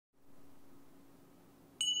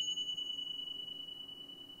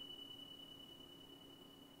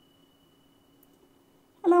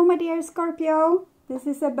my dear Scorpio. This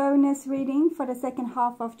is a bonus reading for the second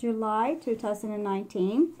half of July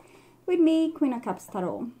 2019 with me, Queen of Cups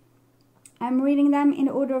Tarot. I'm reading them in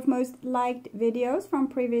order of most liked videos from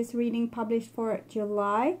previous reading published for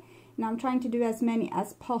July. And I'm trying to do as many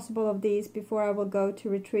as possible of these before I will go to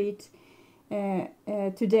retreat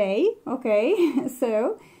today. Okay,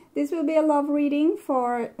 so this will be a love reading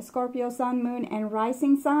for Scorpio, Sun, Moon and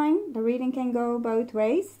Rising sign. The reading can go both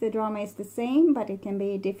ways. The drama is the same, but it can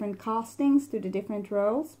be different castings to the different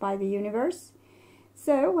roles by the universe.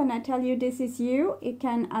 So when I tell you this is you, it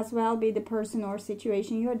can as well be the person or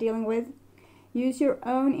situation you are dealing with. Use your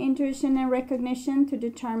own intuition and recognition to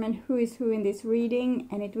determine who is who in this reading,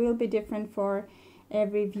 and it will be different for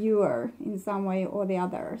every viewer in some way or the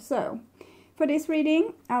other. So for this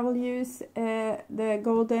reading, I will use the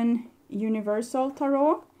Golden Universal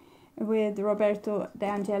Tarot with Roberto De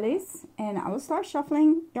Angelis, and I will start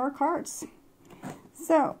shuffling your cards.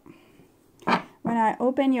 So, when I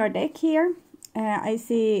open your deck here, I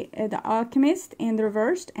see the Alchemist in the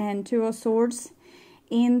reversed and Two of Swords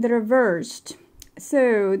in the reversed.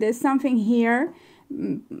 So, there's something here,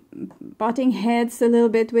 butting heads a little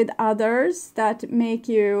bit with others that make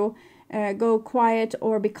you go quiet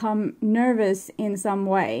or become nervous in some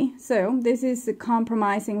way. So this is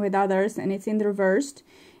compromising with others, and it's in the reversed.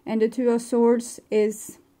 And the Two of Swords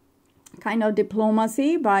is kind of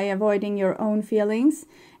diplomacy by avoiding your own feelings.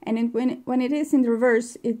 And when it is in the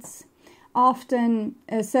reverse, it's often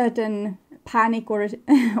a certain panic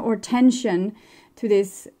or tension to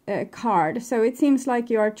this card. So it seems like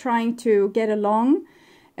you are trying to get along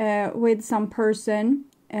with some person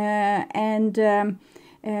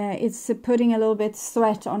it's putting a little bit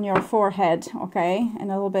sweat on your forehead, okay,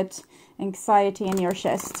 and a little bit anxiety in your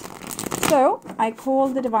chest. So I call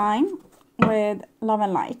the Divine with Love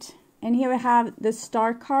and Light, and here we have the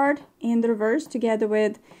Star card in the reverse together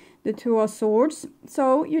with the Two of Swords.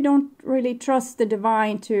 So you don't really trust the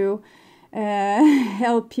Divine to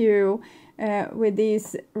help you with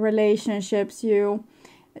these relationships. You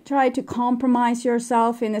try to compromise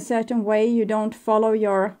yourself in a certain way. You don't follow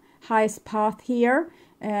your highest path here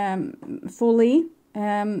fully.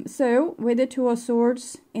 So with the Two of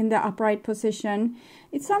Swords in the upright position,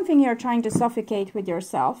 it's something you're trying to suffocate with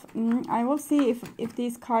yourself. I will see if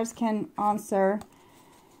these cards can answer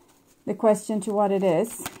the question to what it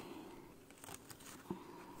is.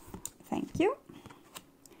 Thank you.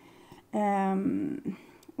 When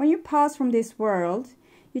you pass from this world,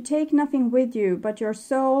 you take nothing with you but your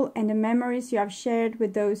soul and the memories you have shared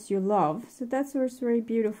with those you love. So that's what's very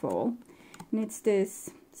beautiful. And it's this.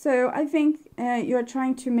 So I think you're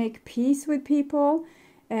trying to make peace with people.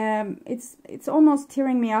 It's almost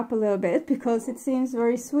tearing me up a little bit because it seems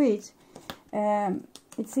very sweet.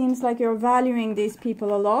 It seems like you're valuing these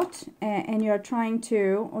people a lot, and you're trying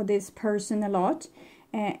to, or this person a lot,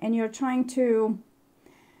 and you're trying to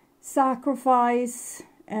sacrifice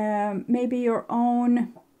maybe your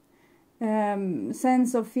own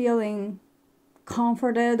sense of feeling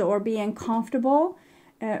comforted or being comfortable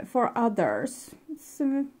for others. It's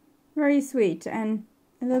very sweet and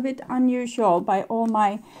a little bit unusual by all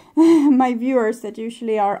my my viewers that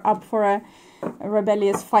usually are up for a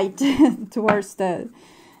rebellious fight towards the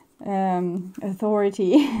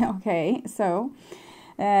authority. Okay, so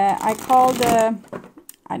I called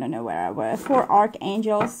I don't know where I were, 4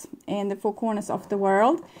 archangels in the 4 corners of the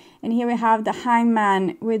world. And here we have the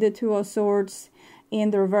Hangman with the Two of Swords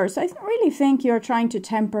in the reverse. I really think you're trying to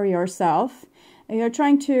temper yourself. You're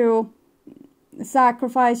trying to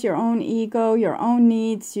sacrifice your own ego, your own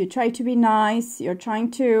needs. You try to be nice. You're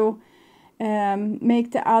trying to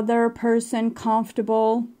make the other person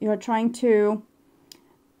comfortable. You're trying to,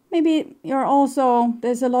 maybe you're also,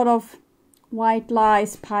 there's a lot of white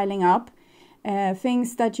lies piling up.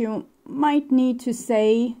 Things that you might need to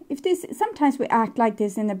say. Sometimes we act like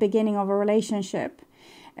this in the beginning of a relationship,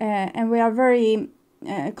 and we are very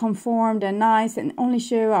conformed and nice and only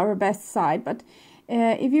show our best side. But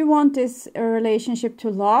if you want this relationship to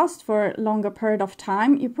last for a longer period of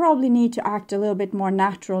time, you probably need to act a little bit more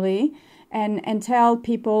naturally and tell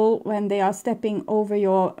people when they are stepping over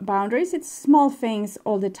your boundaries. It's small things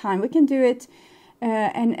all the time. We can do it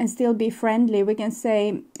and still be friendly. We can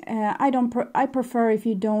say, I prefer if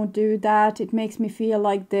you don't do that. It makes me feel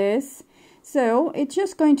like this. So it's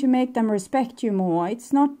just going to make them respect you more.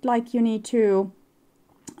 It's not like you need to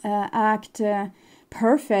act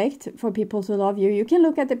perfect for people to love you. You can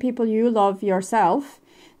look at the people you love yourself.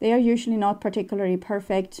 They are usually not particularly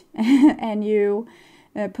perfect and you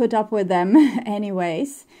put up with them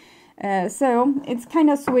anyways. So it's kind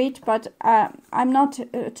of sweet, but I'm not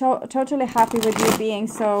totally happy with you being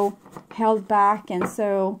so held back and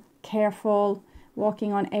so careful,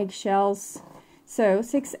 walking on eggshells. So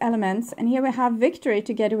 6 elements, and here we have victory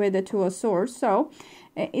together with the 2 of Swords. So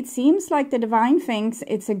it seems like the divine thinks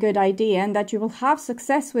it's a good idea and that you will have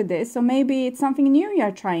success with this. So maybe it's something new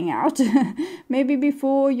you're trying out. Maybe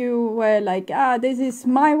before you were like, this is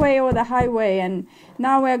my way or the highway, and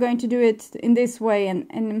now we're going to do it in this way.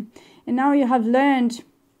 And now you have learned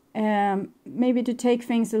maybe to take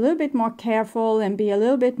things a little bit more careful and be a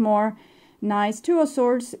little bit more nice. 2 of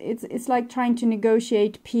Swords, it's like trying to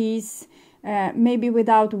negotiate peace. Maybe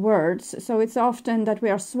without words. So it's often that we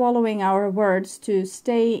are swallowing our words to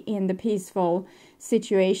stay in the peaceful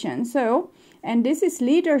situation. So, and this is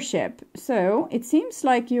leadership. So it seems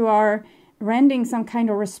like you are rending some kind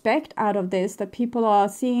of respect out of this, that people are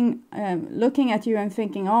seeing, looking at you and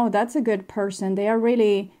thinking, oh, that's a good person. They are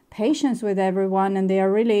really patient with everyone, and they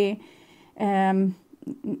are really being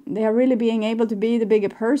able to be the bigger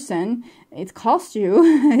person. It costs you.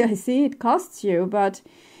 I see it costs you, but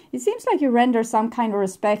it seems like you render some kind of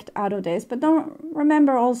respect out of this. But don't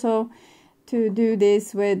remember also to do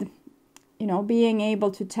this with, you know, being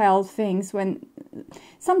able to tell things when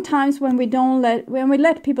sometimes when we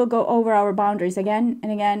let people go over our boundaries again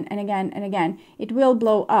and again and again and again, it will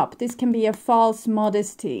blow up. This can be a false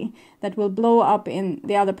modesty that will blow up in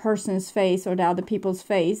the other person's face or the other people's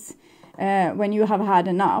face when you have had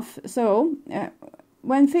enough. So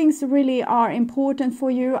when things really are important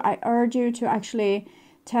for you, I urge you to actually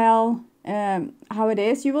tell how it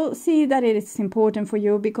is. You will see that it is important for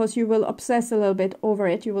you because you will obsess a little bit over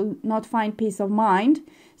it. You will not find peace of mind,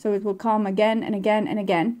 so it will come again and again and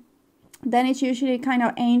again. Then it's usually kind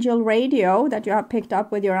of angel radio that you have picked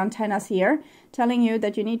up with your antennas here, telling you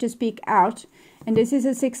that you need to speak out. And this is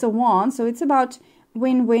a 6 of Wands, so it's about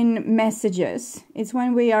win-win messages. It's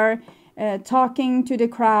when we are talking to the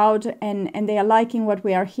crowd and they are liking what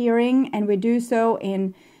we are hearing, and we do so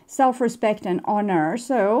in self-respect and honor.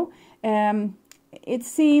 So it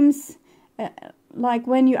seems like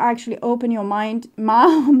when you actually open your mind and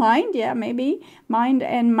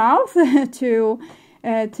mouth to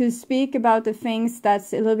speak about the things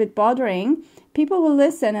that's a little bit bothering, people will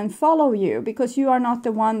listen and follow you because you are not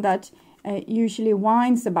the one that usually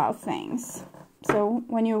whines about things. So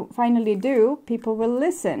when you finally do, people will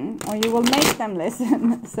listen, or you will make them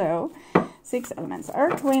listen. So 6 elements,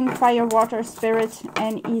 earth, wind, fire, water, spirit,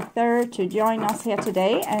 and ether, to join us here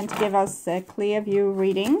today and to give us a clear view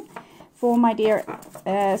reading for my dear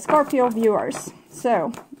Scorpio viewers.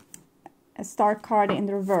 So a start card in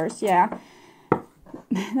the reverse, yeah.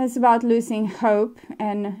 That's about losing hope,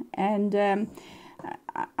 and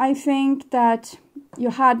I think that you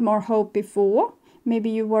had more hope before.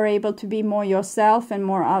 Maybe you were able to be more yourself and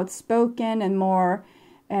more outspoken and more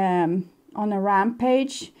on a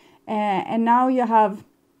rampage. And now you have,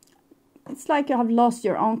 it's like you have lost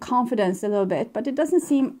your own confidence a little bit, but it doesn't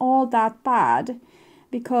seem all that bad,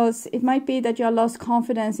 because it might be that you have lost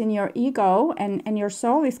confidence in your ego and your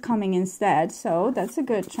soul is coming instead. So that's a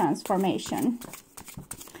good transformation.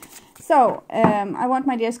 So I want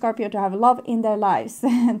my dear Scorpio to have love in their lives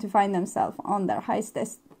and to find themselves on their highest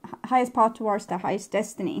path towards their highest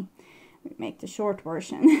destiny. We make the short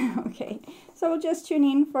version. Okay, so we'll just tune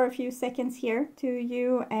in for a few seconds here to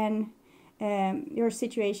you and your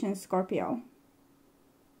situation, Scorpio.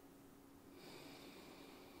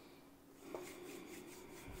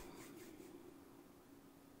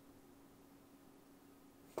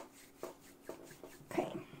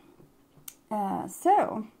 Okay,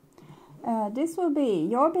 this will be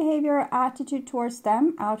your behavior, attitude towards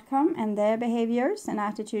them, outcome, and their behaviors and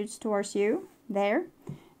attitudes towards you there.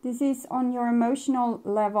 This is on your emotional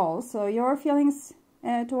level, so your feelings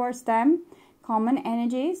towards them, common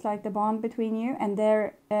energies like the bond between you, and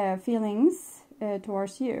their feelings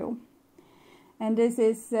towards you. And this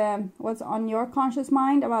is what's on your conscious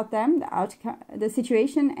mind about them, the outcome, the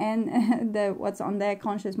situation, and what's on their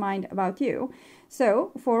conscious mind about you.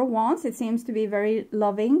 So for Wands, it seems to be very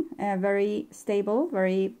loving, very stable,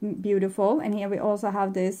 very beautiful. And here we also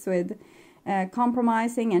have this with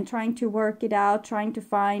compromising and trying to work it out, trying to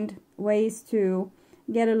find ways to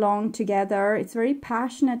get along together. It's very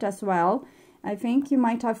passionate as well. I think you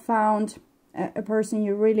might have found a person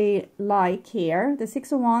you really like here. The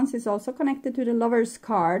 6 of Wands is also connected to the Lover's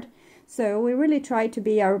card. So we really try to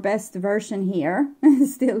be our best version here.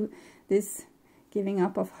 Still this giving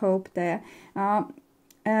up of hope there. So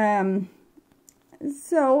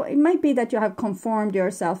it might be that you have conformed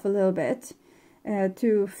yourself a little bit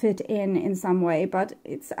to fit in some way, but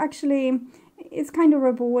it's actually, it's kind of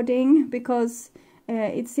rewarding, because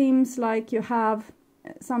it seems like you have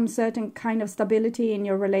some certain kind of stability in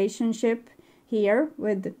your relationship here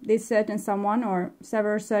with this certain someone or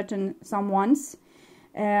several certain someones.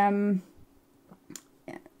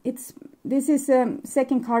 This is a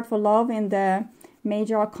second card for love in the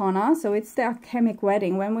Major Arcana, so it's the alchemic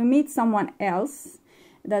wedding. When we meet someone else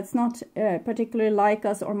that's not particularly like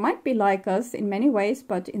us, or might be like us in many ways,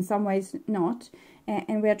 but in some ways not,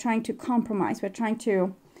 and we are trying to compromise, we're trying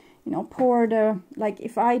to, you know, pour the, like,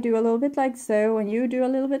 if I do a little bit like so and you do a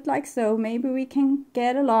little bit like so, maybe we can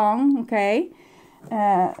get along, okay?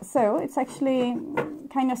 So it's actually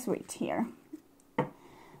kind of sweet here.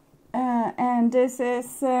 And this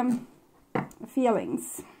is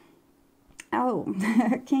feelings. Oh,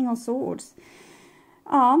 King of Swords.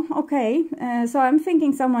 Oh, okay. So I'm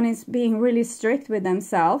thinking someone is being really strict with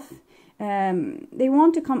themselves. They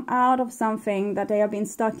want to come out of something that they have been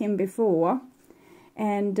stuck in before.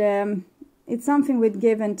 And it's something with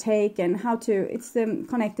give and take and how to, it's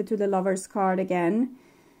connected to the Lover's card again.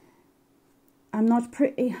 I'm not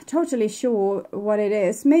totally sure what it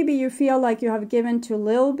is. Maybe you feel like you have given too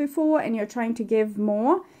little before and you're trying to give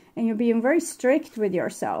more and you're being very strict with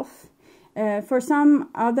yourself. For some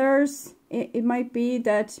others, it might be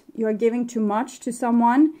that you are giving too much to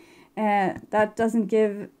someone that doesn't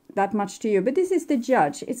give that much to you. But this is the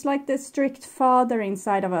Judge. It's like the strict father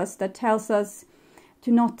inside of us that tells us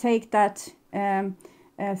to not take that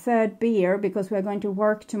third beer because we're going to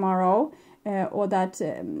work tomorrow. Or that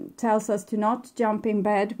tells us to not jump in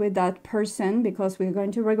bed with that person because we're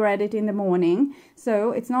going to regret it in the morning.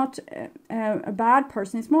 So it's not a bad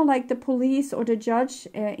person. It's more like the police or the judge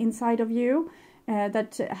inside of you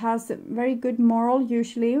that has very good moral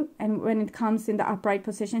usually. And when it comes in the upright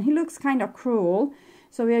position, he looks kind of cruel.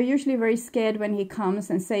 So we are usually very scared when he comes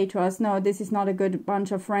and say to us, no, this is not a good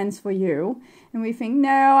bunch of friends for you. And we think, no,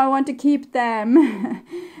 I want to keep them.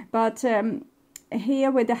 But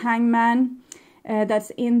here with the Hangman, that's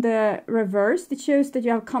in the reverse, it shows that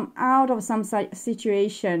you have come out of some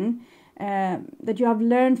situation that you have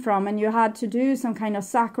learned from and you had to do some kind of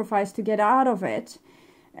sacrifice to get out of it.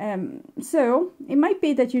 So it might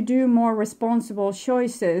be that you do more responsible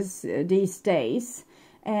choices these days,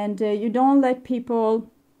 and you don't let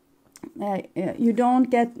people, you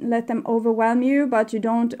don't let them overwhelm you, but you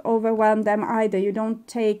don't overwhelm them either. You don't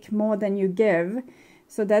take more than you give.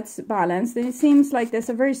 So that's balanced. And it seems like there's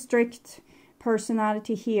a very strict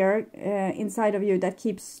personality here inside of you that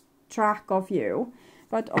keeps track of you.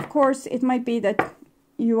 But of course, it might be that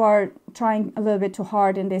you are trying a little bit too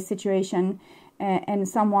hard in this situation and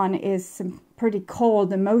someone is pretty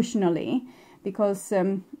cold emotionally because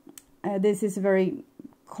this is very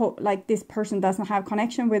cold, like this person doesn't have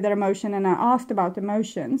connection with their emotion, and I asked about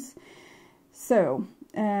emotions. So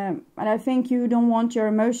and I think you don't want your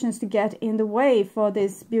emotions to get in the way for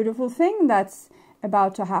this beautiful thing that's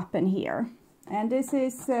about to happen here. And this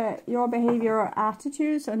is your behavioral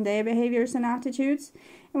attitudes and their behaviors and attitudes.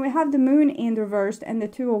 And we have the Moon in reversed and the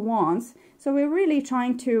Two of Wands. So we're really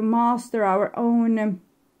trying to master our own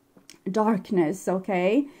darkness,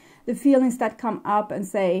 okay? The feelings that come up and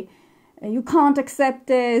say, you can't accept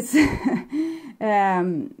this.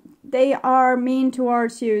 They are mean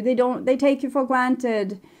towards you. They take you for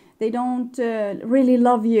granted. They don't really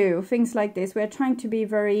love you. Things like this. We're trying to be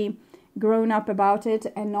very grown up about it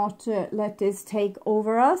and not let this take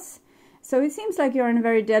over us. So it seems like you're in a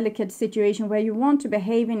very delicate situation where you want to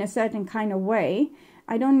behave in a certain kind of way.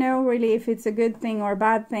 I don't know really if it's a good thing or a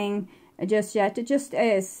bad thing just yet. It just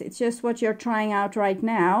is. It's just what you're trying out right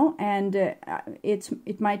now, and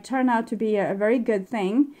it might turn out to be a very good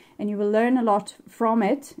thing, and you will learn a lot from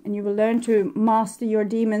it, and you will learn to master your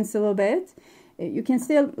demons a little bit. You can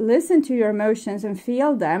still listen to your emotions and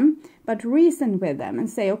feel them, but reason with them and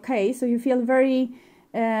say, okay, so you feel very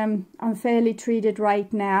unfairly treated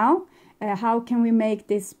right now. How can we make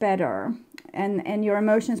this better? And your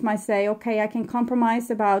emotions might say, okay, I can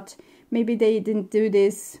compromise about maybe they didn't do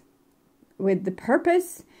this with the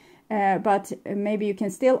purpose, but maybe you can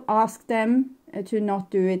still ask them to not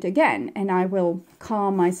do it again, and I will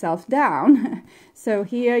calm myself down. So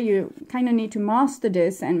here you kind of need to master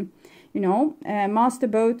this and, you know, master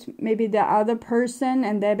both maybe the other person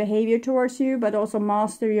and their behavior towards you, but also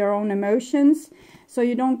master your own emotions, so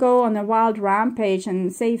you don't go on a wild rampage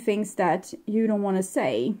and say things that you don't want to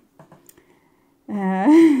say.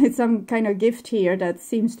 It's some kind of gift here that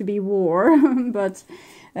seems to be war, but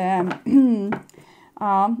I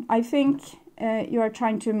think you are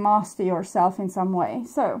trying to master yourself in some way.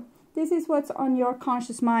 So this is what's on your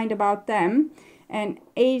conscious mind about them. And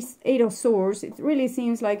Eight of Swords, it really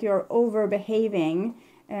seems like you're over behaving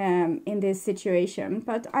in this situation.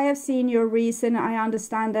 But I have seen your reason. I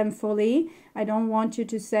understand them fully. I don't want you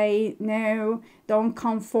to say no, don't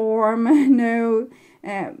conform, no,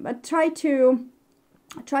 but try to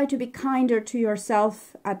be kinder to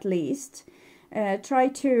yourself at least. Try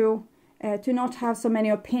to not have so many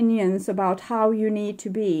opinions about how you need to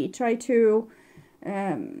be. Try to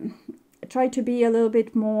be a little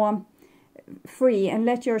bit more free and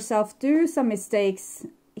let yourself do some mistakes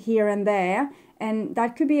here and there. And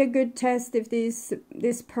that could be a good test if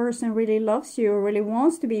this person really loves you or really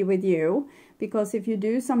wants to be with you. Because if you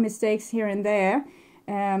do some mistakes here and there,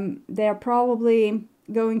 they're probably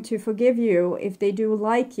going to forgive you if they do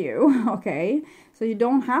like you. Okay, so you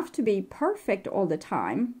don't have to be perfect all the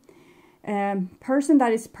time. Person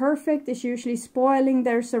that is perfect is usually spoiling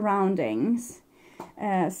their surroundings.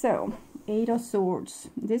 So 8 of Swords.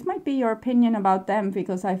 This might be your opinion about them,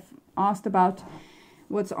 because I've asked about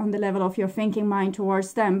what's on the level of your thinking mind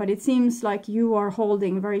towards them, but it seems like you are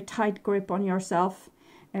holding a very tight grip on yourself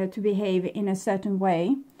to behave in a certain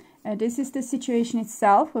way. This is the situation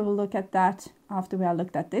itself. We will look at that after we have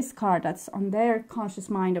looked at this card that's on their conscious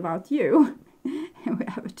mind about you. And we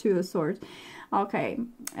have a 2 of Swords. Okay,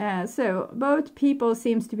 so both people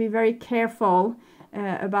seems to be very careful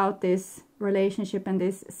about this relationship and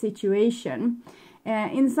this situation.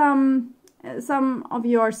 In some of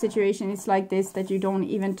your situation, it's like this, that you don't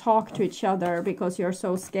even talk to each other because you're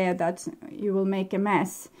so scared that you will make a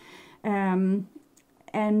mess.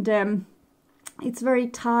 It's very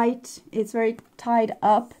tight. It's very tied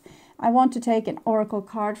up. I want to take an oracle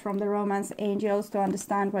card from the Romance Angels to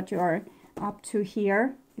understand what you are up to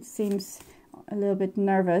here. It seems a little bit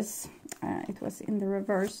nervous. It was in the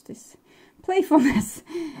reverse, this playfulness.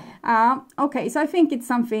 Okay, so I think it's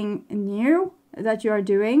something new that you are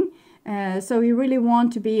doing. So you really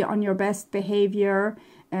want to be on your best behavior.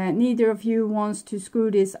 Neither of you wants to screw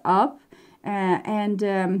this up. But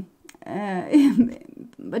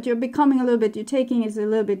you're becoming a little bit, you're taking it a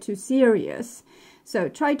little bit too serious. So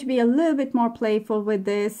try to be a little bit more playful with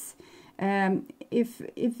this. If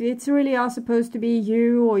it's really are supposed to be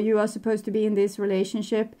you, or you are supposed to be in this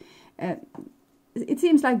relationship, it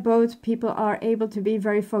seems like both people are able to be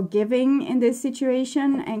very forgiving in this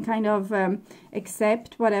situation and kind of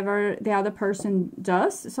accept whatever the other person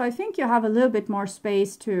does. So I think you have a little bit more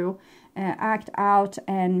space to act out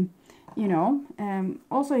and, you know,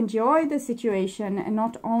 also enjoy the situation, and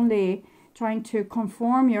not only trying to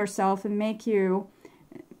conform yourself and make you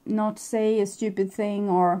not say a stupid thing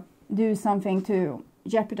or do something to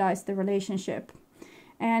jeopardize the relationship.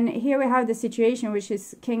 And here we have the situation, which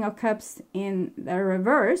is King of Cups in the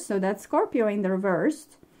reverse. So that's Scorpio in the reverse.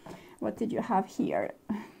 What did you have here?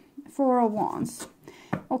 4 of Wands.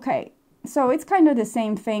 Okay, so it's kind of the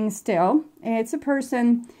same thing still. It's a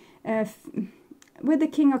person with the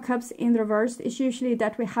King of Cups in the reverse. It's usually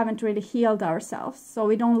that we haven't really healed ourselves. So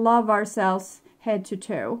we don't love ourselves head to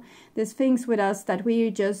toe. There's things with us that we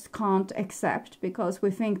just can't accept because we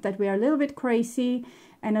think that we are a little bit crazy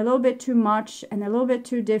and a little bit too much and a little bit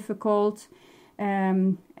too difficult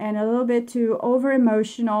and a little bit too over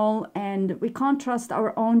emotional, and we can't trust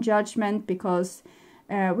our own judgment because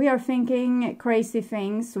we are thinking crazy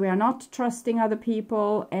things, we are not trusting other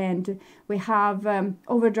people, and we have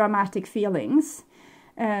over dramatic feelings.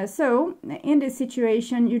 So in this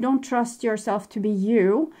situation you don't trust yourself to be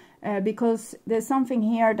you, because there's something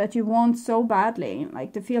here that you want so badly,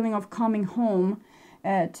 like the feeling of coming home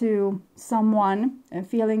to someone,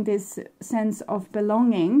 feeling this sense of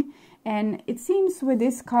belonging. And it seems with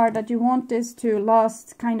this card that you want this to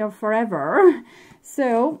last kind of forever.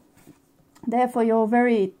 So therefore you're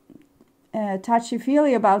very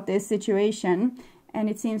touchy-feely about this situation, and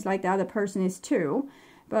it seems like the other person is too.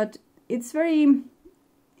 But it's very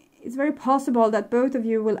possible that both of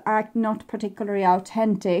you will act not particularly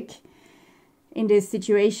authentic in this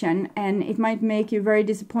situation, and it might make you very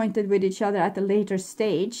disappointed with each other at a later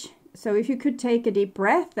stage. So if you could take a deep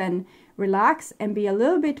breath and relax and be a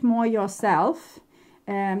little bit more yourself,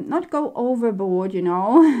 not go overboard, you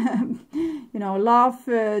know, laugh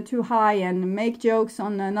too high and make jokes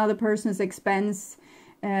on another person's expense,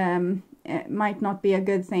 it might not be a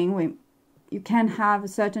good thing. You can have a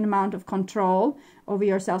certain amount of control over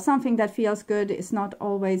yourself. Something that feels good is not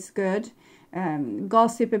always good.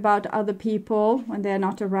 Gossip about other people when they're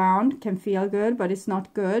not around can feel good, but it's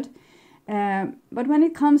not good. But when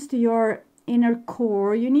it comes to your inner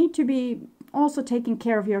core, you need to be also taking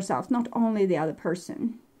care of yourself, not only the other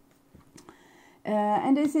person.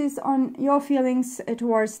 And this is on your feelings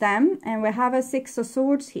towards them. And we have a 6 of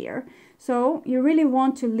Swords here. So you really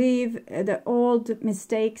want to leave the old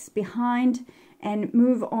mistakes behind and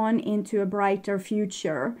move on into a brighter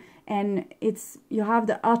future. And you have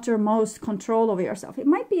the uttermost control over yourself. It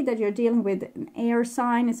might be that you're dealing with an air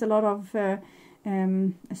sign. It's a lot of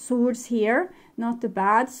swords here, not the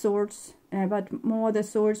bad swords, but more the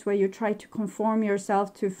swords where you try to conform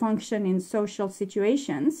yourself to function in social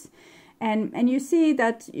situations. And you see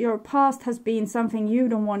that your past has been something you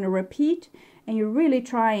don't want to repeat, and you're really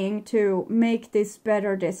trying to make this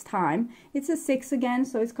better this time. It's a 6 again,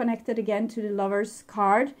 so it's connected again to the Lover's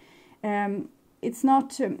card. It's not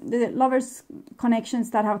the Lover's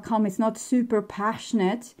connections that have come, it's not super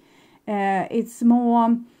passionate. It's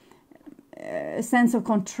more a sense of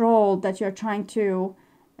control that you're trying to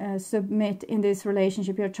submit in this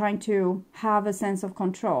relationship. You're trying to have a sense of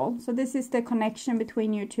control. So this is the connection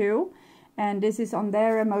between you two, and this is on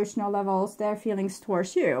their emotional levels, their feelings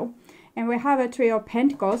towards you. And we have a Three of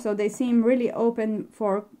Pentacles, so they seem really open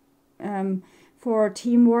for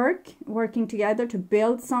teamwork, working together to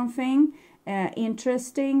build something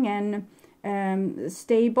interesting and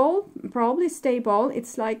stable, probably stable.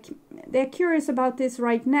 It's like they're curious about this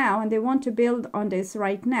right now, and they want to build on this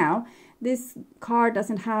right now. This card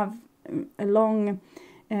doesn't have a long,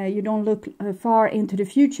 you don't look far into the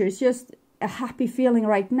future. It's just a happy feeling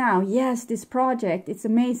right now. Yes, this project, it's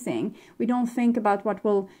amazing. We don't think about what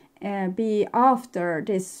will be after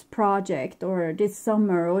this project, or this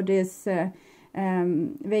summer, or this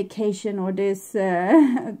vacation, or this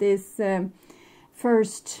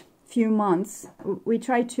first few months. We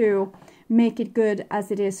try to make it good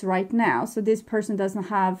as it is right now. So this person doesn't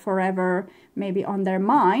have forever maybe on their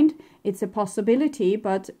mind. It's a possibility,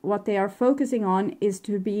 but what they are focusing on is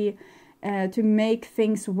to be to make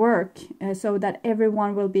things work so that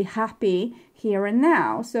everyone will be happy here and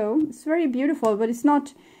now. So it's very beautiful, but it's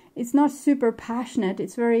not super passionate.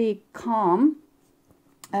 It's very calm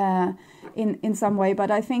in some way,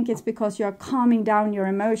 but I think it's because you're calming down your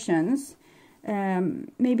emotions.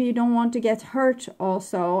 Maybe you don't want to get hurt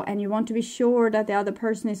also, and you want to be sure that the other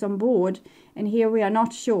person is on board, and here we are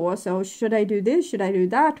not sure. So should I do this, should I do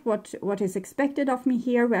that, what is expected of me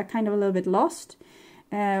here? We are kind of a little bit lost.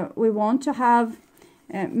 We want to have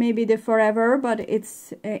maybe the forever, but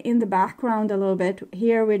it's in the background a little bit.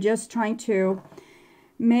 Here we're just trying to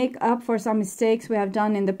make up for some mistakes we have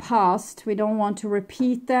done in the past. We don't want to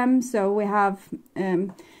repeat them, so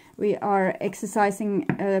we are exercising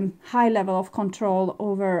a high level of control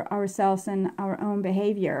over ourselves and our own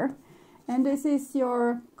behavior. And this is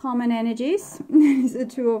your common energies. It's the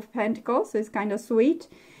Two of Pentacles, so it's kind of sweet.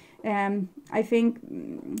 I think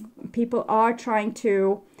people are trying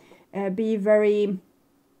to be very...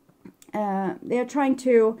 they're trying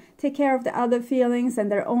to take care of the other feelings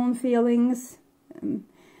and their own feelings.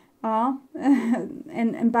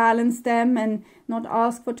 And balance them, and not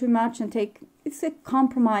ask for too much, and it's a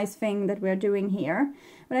compromise thing that we're doing here.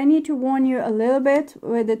 But I need to warn you a little bit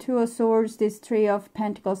with the Two of Swords, this Three of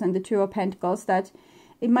Pentacles and the Two of Pentacles, that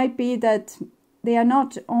it might be that they are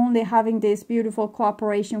not only having this beautiful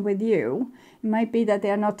cooperation with you. It might be that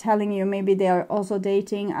they are not telling you, maybe they are also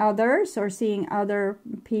dating others or seeing other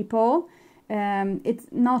people. It's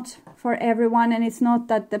not for everyone, and it's not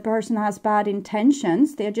that the person has bad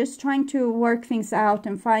intentions. They're just trying to work things out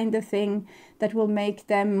and find the thing that will make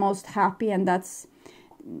them most happy, and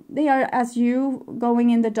they are, as you, going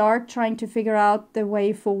in the dark, trying to figure out the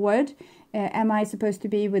way forward. Am I supposed to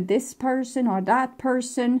be with this person or that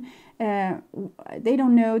person? They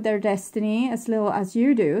don't know their destiny as little as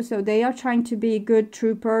you do, so they are trying to be good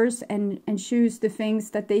troopers and choose the things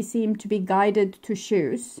that they seem to be guided to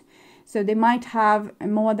choose. So they might have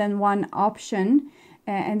more than one option,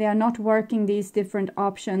 and they are not working these different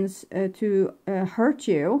options to hurt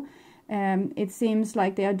you. It seems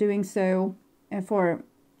like they are doing so for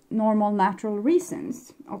normal, natural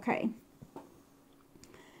reasons. Okay.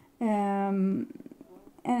 And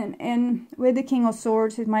with the King of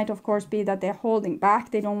Swords, it might of course be that they're holding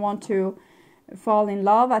back. They don't want to fall in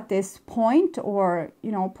love at this point, or,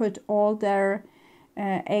 you know, put all their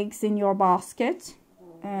eggs in your basket.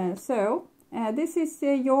 So this is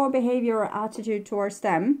your behavior or attitude towards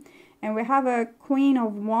them. And we have a Queen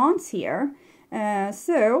of Wands here.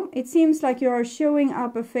 So it seems like you're showing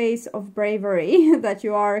up a face of bravery, that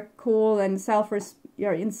you are cool and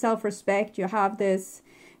you're in self-respect. You have this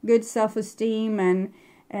good self-esteem,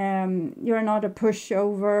 and you're not a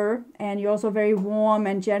pushover, and you're also very warm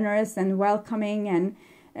and generous and welcoming, and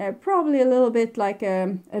probably a little bit like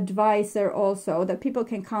an advisor also, that people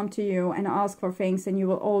can come to you and ask for things, and you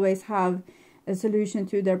will always have a solution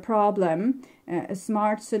to their problem, a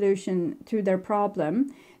smart solution to their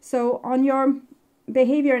problem. So on your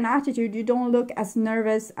behavior and attitude, you don't look as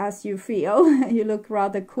nervous as you feel. You look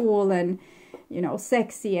rather cool and you know,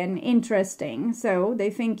 sexy and interesting. So they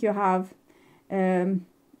think you have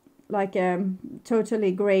like a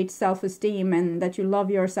totally great self-esteem and that you love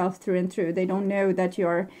yourself through and through. They don't know that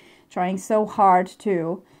you're trying so hard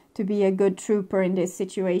to be a good trooper in this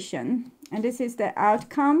situation. And this is the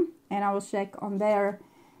outcome, and I will check on their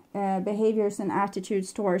behaviors and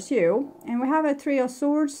attitudes towards you. And we have a Three of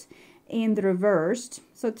Swords in the reversed.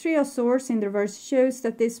 So Three of Swords in the reverse shows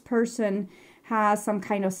that this person has some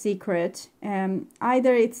kind of secret.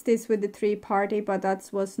 Either it's this with the three party, but that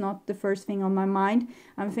was not the first thing on my mind.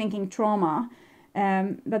 I'm thinking trauma.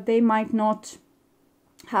 But they might not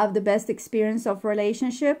have the best experience of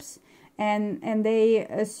relationships, and they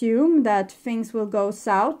assume that things will go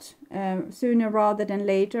south sooner rather than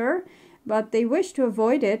later, but they wish to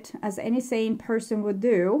avoid it, as any sane person would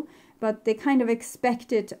do, but they kind of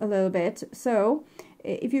expect it a little bit. So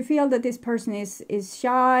if you feel that this person is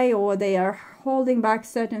shy or they are holding back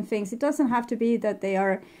certain things, it doesn't have to be that they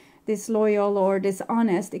are disloyal or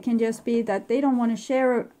dishonest. It can just be that they don't want to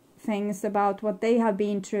share things about what they have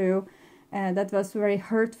been through that was very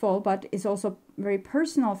hurtful, but is also very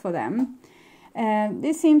personal for them.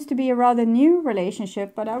 This seems to be a rather new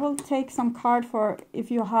relationship, but I will take some card for if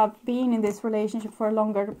you have been in this relationship for a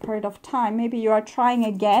longer period of time. Maybe you are trying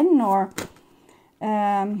again, or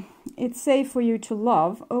it's safe for you to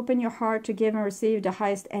love. Open your heart to give and receive the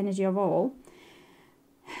highest energy of all.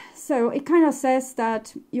 So it kind of says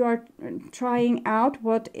that you are trying out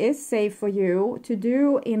what is safe for you to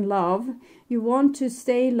do in love. You want to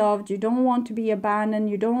stay loved. You don't want to be abandoned.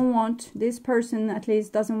 You don't want, this person at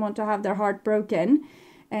least doesn't want to have their heart broken.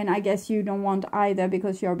 And I guess you don't want either,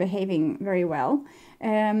 because you're behaving very well.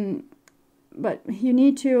 But you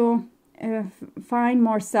need to find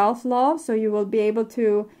more self-love, so you will be able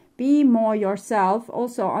to be more yourself,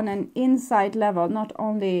 also on an inside level, not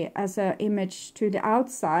only as an image to the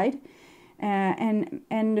outside,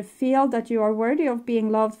 and feel that you are worthy of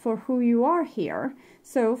being loved for who you are here.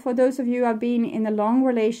 So for those of you who have been in a long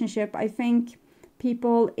relationship, I think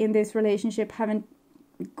people in this relationship haven't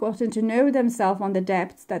gotten to know themselves on the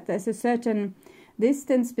depths, that there's a certain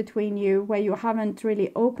distance between you where you haven't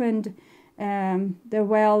really opened the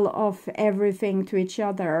well of everything to each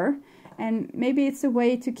other. And maybe it's a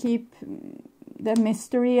way to keep the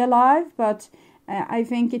mystery alive, but I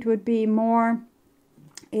think it would be more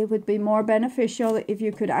beneficial if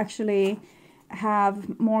you could actually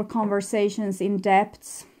have more conversations in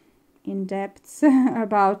depths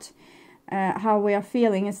about how we are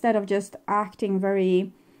feeling, instead of just acting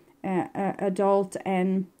very adult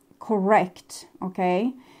and correct.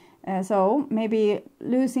 Okay, so maybe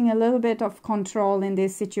losing a little bit of control in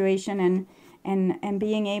this situation and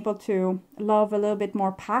being able to love a little bit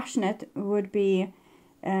more passionate would be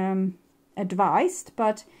advised.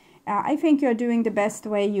 But I think you're doing the best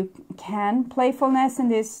way you can. Playfulness in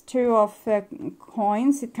this Two of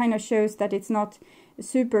Coins, it kind of shows that it's not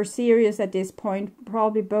super serious at this point.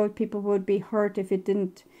 Probably both people would be hurt if it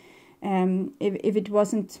didn't, if it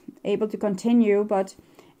wasn't able to continue. But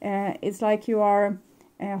it's like you are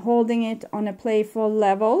holding it on a playful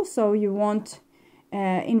level, so you won't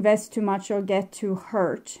invest too much or get too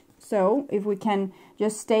hurt. So if we can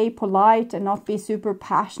just stay polite and not be super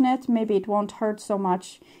passionate, maybe it won't hurt so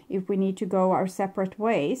much if we need to go our separate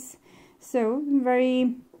ways. So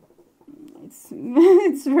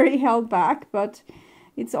it's very held back, but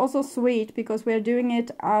it's also sweet, because we're doing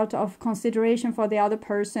it out of consideration for the other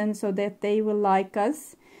person, so that they will like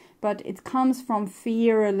us. But it comes from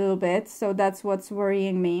fear a little bit, so that's what's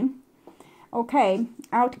worrying me. Okay,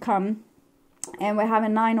 outcome. And we have a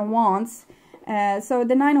Nine of Wands. So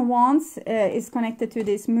the Nine of Wands is connected to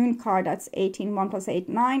this moon card. That's 18, 1 + 8,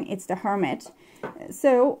 9. It's the Hermit.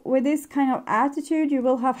 So with this kind of attitude, you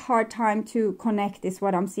will have hard time to connect, is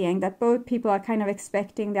what I'm seeing. That both people are kind of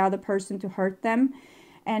expecting the other person to hurt them.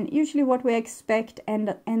 And usually what we expect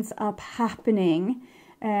ends up happening.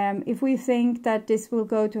 If we think that this will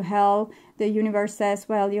go to hell, the universe says,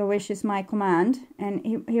 well, your wish is my command. And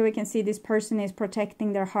here we can see this person is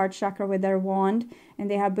protecting their heart chakra with their wand, and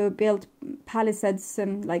they have built palisades,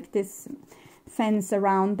 like this fence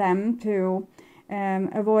around them to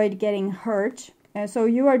avoid getting hurt. So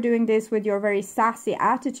you are doing this with your very sassy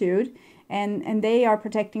attitude, and they are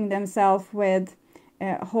protecting themselves with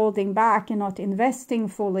holding back and not investing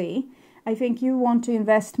fully. I think you want to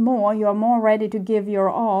invest more. You are more ready to give your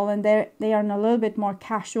all, and they are on a little bit more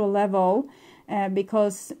casual level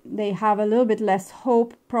because they have a little bit less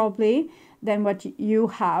hope probably than what you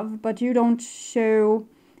have. But you don't show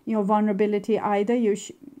your vulnerability either.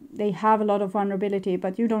 They have a lot of vulnerability,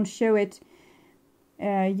 but you don't show it.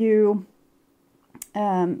 You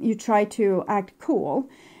try to act cool.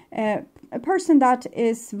 a person that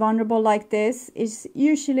is vulnerable like this is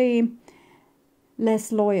usually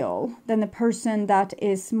less loyal than a person that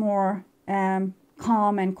is more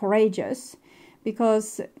calm and courageous,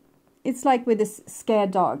 because it's like with a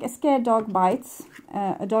scared dog. A scared dog bites.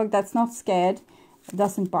 A dog that's not scared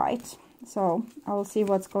doesn't bite. So I will see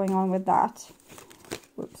what's going on with that.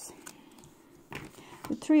 Whoops.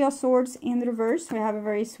 The Three of Swords in the reverse. We have a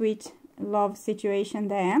very sweet love situation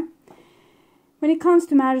there. When it comes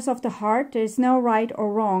to matters of the heart, there is no right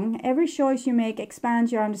or wrong. Every choice you make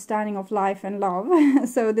expands your understanding of life and love.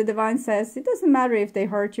 So the divine says it doesn't matter if they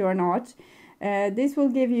hurt you or not. This will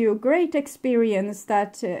give you great experience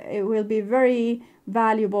that it will be very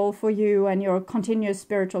valuable for you and your continuous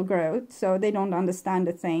spiritual growth. So they don't understand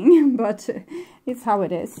a thing, but it's how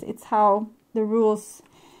it is. It's how the rules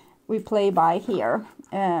we play by here.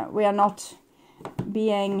 We are not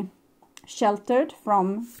being sheltered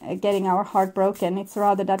from getting our heart broken. It's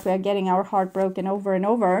rather that we are getting our heart broken over and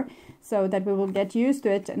over, so that we will get used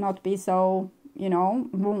to it and not be so, you know,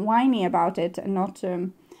 whiny about it, and not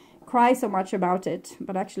cry so much about it,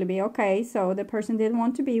 but actually be okay. So the person didn't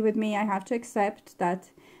want to be with me. I have to accept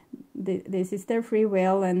that this is their free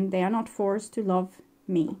will and they are not forced to love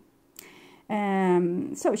me.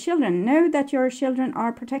 So children, know that your children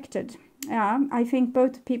are protected. I think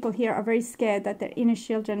both people here are very scared that their inner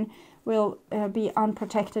children will be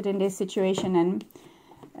unprotected in this situation.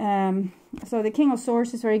 And so the King of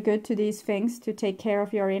Swords is very good to these things, to take care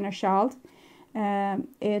of your inner child.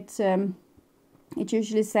 It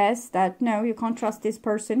usually says that, no, you can't trust this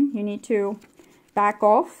person. You need to back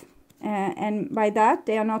off. And by that,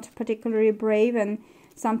 they are not particularly brave. And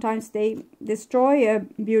sometimes they destroy a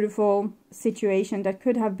beautiful situation that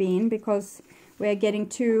could have been, because we are getting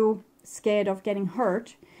too scared of getting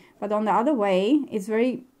hurt. But on the other way, it's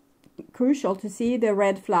very crucial to see the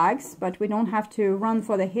red flags, but we don't have to run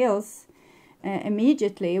for the hills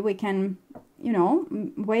immediately. We can, you know,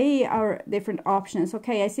 weigh our different options.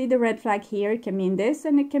 Okay, I see the red flag here. It can mean this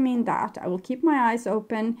and it can mean that. I will keep my eyes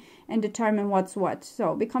open and determine what's what.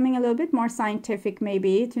 So becoming a little bit more scientific,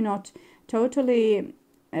 maybe, to not totally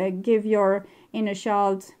give your inner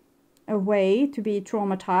child away to be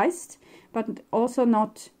traumatized, but also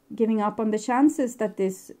not giving up on the chances that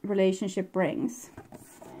this relationship brings.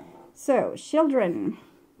 So, children.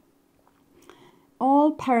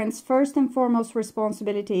 All parents' first and foremost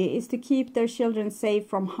responsibility is to keep their children safe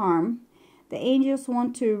from harm. The angels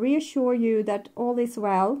want to reassure you that all is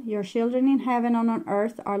well. Your children in heaven and on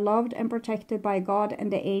earth are loved and protected by God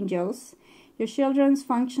and the angels. Your children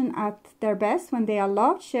function at their best when they are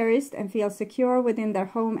loved, cherished, and feel secure within their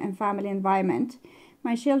home and family environment.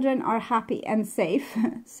 My children are happy and safe.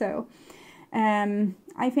 So,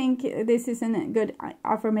 I think this is a good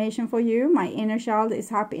affirmation for you. My inner child is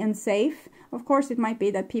happy and safe. Of course, it might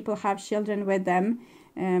be that people have children with them.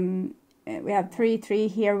 We have 3-3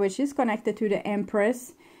 here, which is connected to the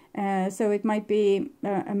Empress. So it might be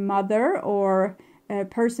a mother or a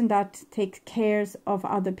person that takes care of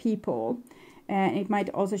other people. It might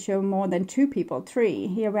also show more than 2 people, 3.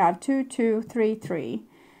 Here we have 2, 2, 3, 3.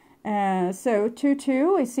 So 2,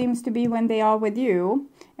 2, it seems to be when they are with you.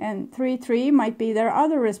 And 3, 3 might be their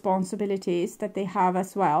other responsibilities that they have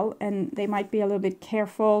as well. And they might be a little bit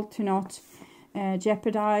careful to not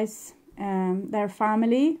jeopardize their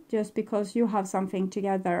family just because you have something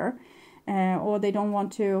together. Or they don't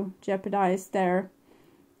want to jeopardize their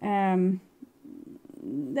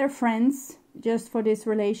friends just for this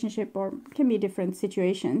relationship, or can be different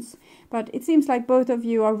situations. But it seems like both of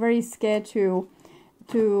you are very scared to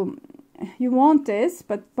you want this,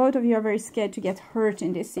 but both of you are very scared to get hurt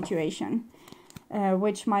in this situation,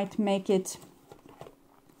 which might make it,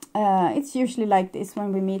 it's usually like this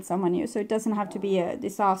when we meet someone new, so it doesn't have to be a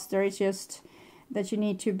disaster. It's just that you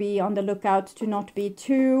need to be on the lookout to not be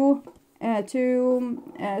too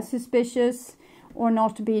suspicious or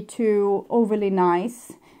not be too overly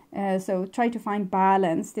nice. So try to find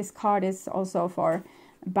balance. This card is also for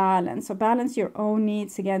balance. So balance your own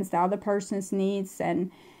needs against the other person's needs,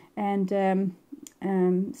 and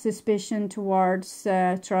suspicion towards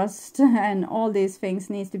trust, and all these things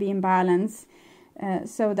needs to be in balance,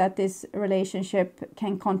 so that this relationship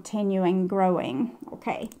can continue and growing.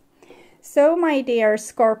 Okay, so my dear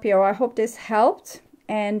Scorpio, I hope this helped.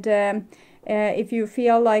 And if you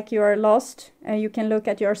feel like you're lost, you can look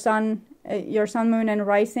at your sun, moon, and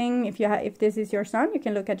rising. If this is your sun, you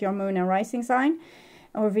can look at your moon and rising sign,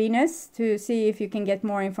 or Venus, to see if you can get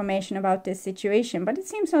more information about this situation. But it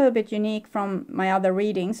seems a little bit unique from my other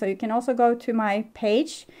reading. So you can also go to my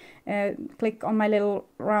page, click on my little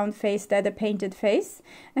round face there, the painted face.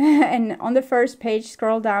 And on the first page,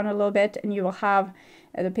 scroll down a little bit and you will have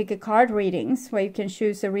the pick a card readings, where you can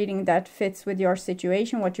choose a reading that fits with your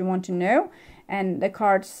situation, what you want to know, and the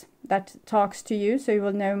cards that talks to you, so you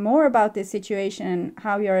will know more about this situation and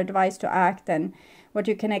how you're advised to act and what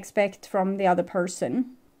you can expect from the other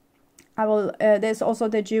person. I will. There's also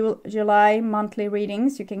the July monthly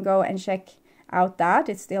readings. You can go and check out that.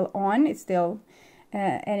 It's still on. It's still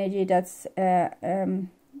energy that's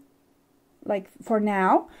like for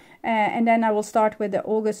now. And then I will start with the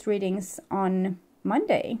August readings on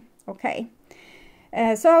Monday. Okay.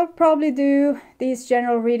 So I'll probably do these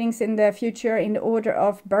general readings in the future in the order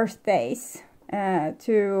of birthdays. I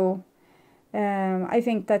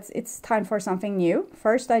think that it's time for something new.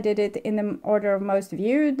 First I did it in the order of most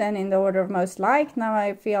viewed, then in the order of most liked. Now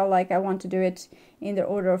I feel like I want to do it in the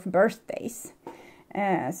order of birthdays.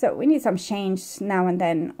 So we need some change now and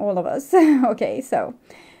then, all of us. Okay, so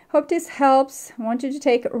hope this helps. I want you to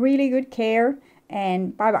take really good care,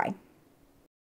 and bye-bye.